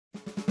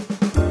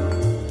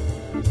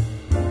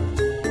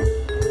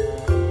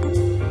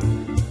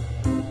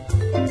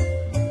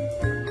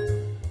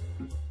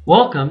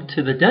Welcome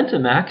to the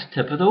DentiMax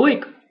Tip of the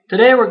Week.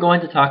 Today we're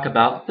going to talk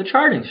about the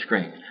charting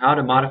screen and how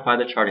to modify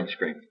the charting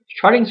screen. The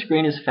charting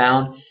screen is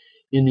found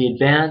in the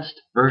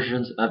advanced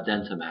versions of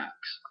DentiMax.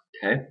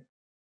 Okay.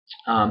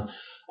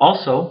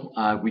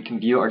 We can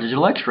view our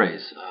digital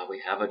x-rays.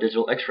 We have a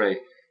digital x-ray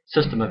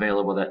system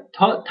available that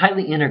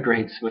tightly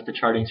integrates with the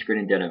charting screen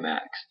in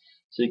DentiMax.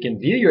 So you can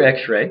view your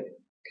x-ray,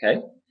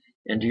 okay,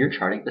 and do your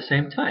charting at the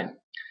same time.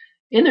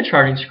 In the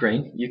charting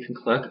screen, you can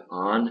click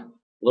on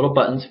little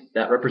buttons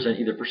that represent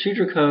either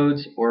procedure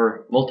codes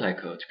or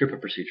multi-codes, group of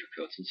procedure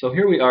codes. And so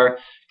here we are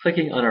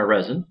clicking on our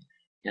resin,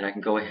 and I can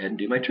go ahead and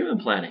do my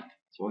treatment planning.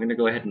 So we're going to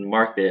go ahead and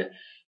mark the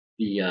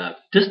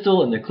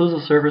distal and the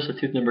occlusal surface of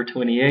tooth number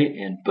 28,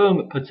 and boom,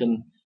 it puts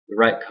in the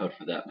right code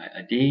for that, my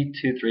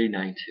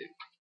D2392.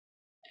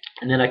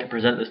 And then I can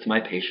present this to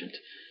my patient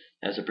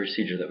as a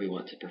procedure that we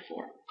want to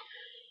perform.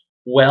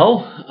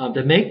 Well,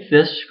 to make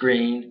this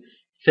screen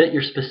fit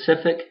your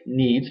specific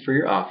needs for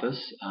your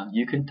office,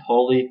 you can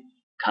totally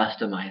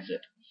customize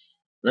it.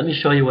 Let me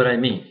show you what I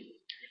mean.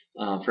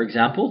 For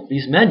example,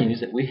 these menus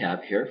that we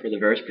have here for the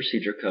various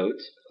procedure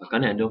codes, click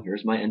on endo,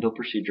 here's my endo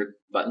procedure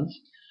buttons.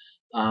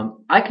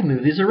 I can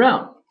move these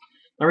around.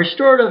 Now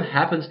restorative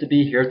happens to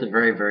be here at the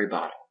very, very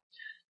bottom.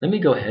 Let me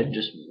go ahead and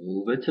just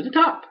move it to the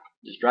top.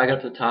 Just drag it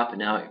up to the top and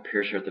now it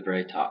appears here at the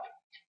very top.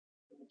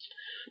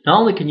 Not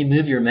only can you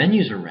move your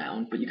menus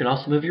around, but you can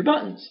also move your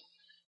buttons.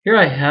 Here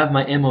I have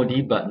my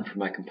MOD button for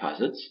my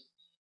composites,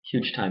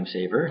 huge time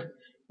saver.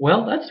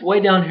 Well, that's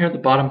way down here at the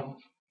bottom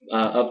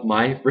of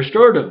my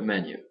restorative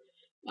menu.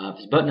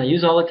 This button I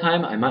use all the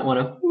time, I might want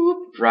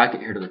to drag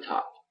it here to the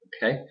top.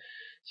 Okay,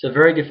 so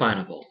very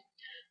definable.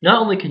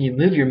 Not only can you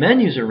move your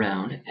menus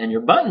around and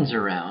your buttons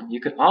around, you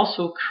can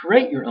also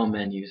create your own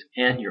menus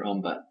and your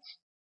own buttons.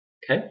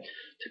 Okay,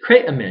 to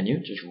create a menu,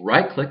 just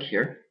right-click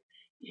here,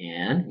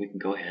 and we can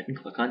go ahead and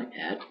click on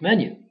Add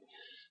Menu.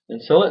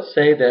 And so let's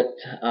say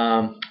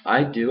that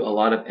I do a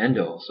lot of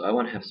endo, so I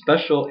want to have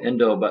special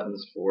endo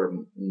buttons for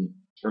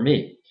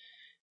me.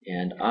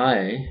 And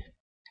I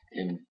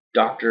am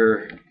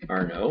Dr.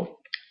 Arnaud.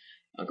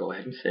 I'll go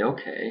ahead and say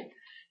OK.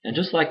 And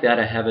just like that,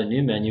 I have a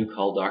new menu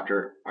called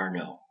Dr.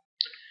 Arnaud.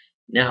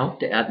 Now,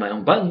 to add my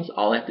own buttons,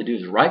 all I have to do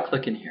is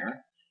right-click in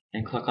here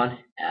and click on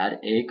Add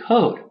a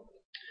Code.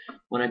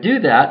 When I do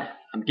that,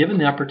 I'm given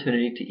the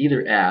opportunity to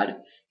either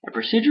add a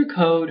procedure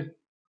code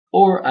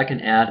or I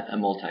can add a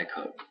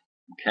multi-code.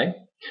 Okay?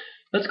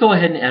 Let's go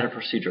ahead and add a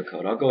procedure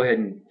code. I'll go ahead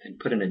and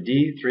put in a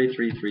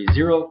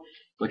D3330,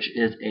 which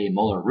is a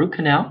molar root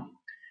canal.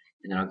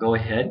 And then I'll go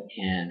ahead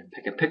and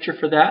pick a picture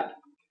for that.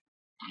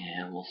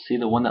 And we'll see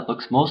the one that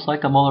looks most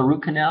like a molar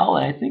root canal.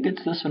 And I think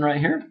it's this one right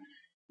here.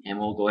 And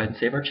we'll go ahead and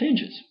save our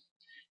changes.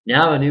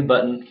 Now I have a new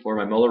button for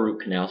my molar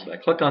root canal. So I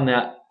click on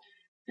that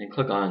and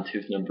click on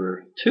tooth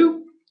number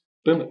 2.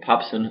 Boom, it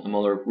pops in a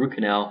molar root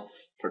canal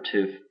for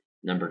tooth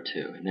number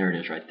 2. And there it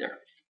is right there.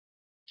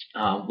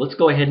 Let's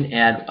go ahead and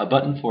add a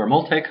button for a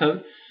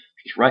multi-code.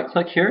 Just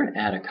right-click here,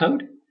 add a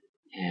code,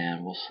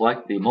 and we'll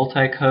select the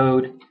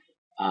multi-code.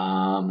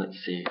 Let's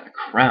see, a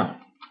crown.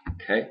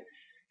 Okay,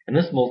 and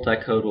this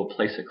multi-code will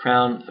place a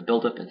crown, a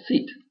build-up, and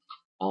seat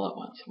all at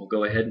once. We'll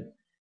go ahead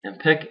and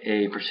pick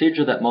a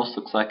procedure that most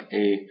looks like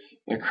a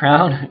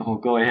crown. We'll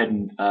go ahead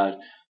and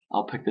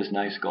I'll pick this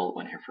nice gold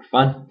one here for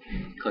fun.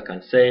 Click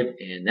on Save,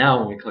 and now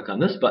when we click on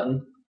this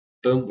button,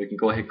 boom, we can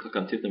go ahead and click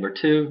on tooth number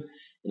 2.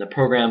 And the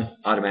program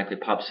automatically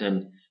pops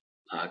in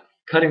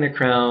cutting the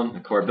crown,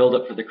 the core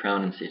buildup for the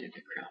crown, and seating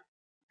the crown.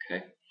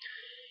 Okay.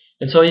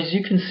 And so as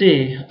you can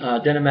see,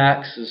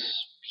 DentiMax's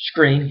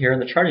screen here in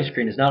the charting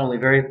screen is not only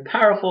very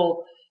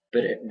powerful,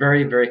 but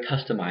very, very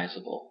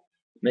customizable,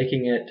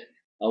 making it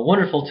a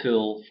wonderful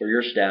tool for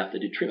your staff to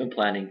do treatment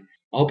planning.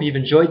 I hope you've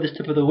enjoyed this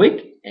tip of the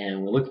week,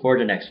 and we look forward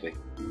to next week.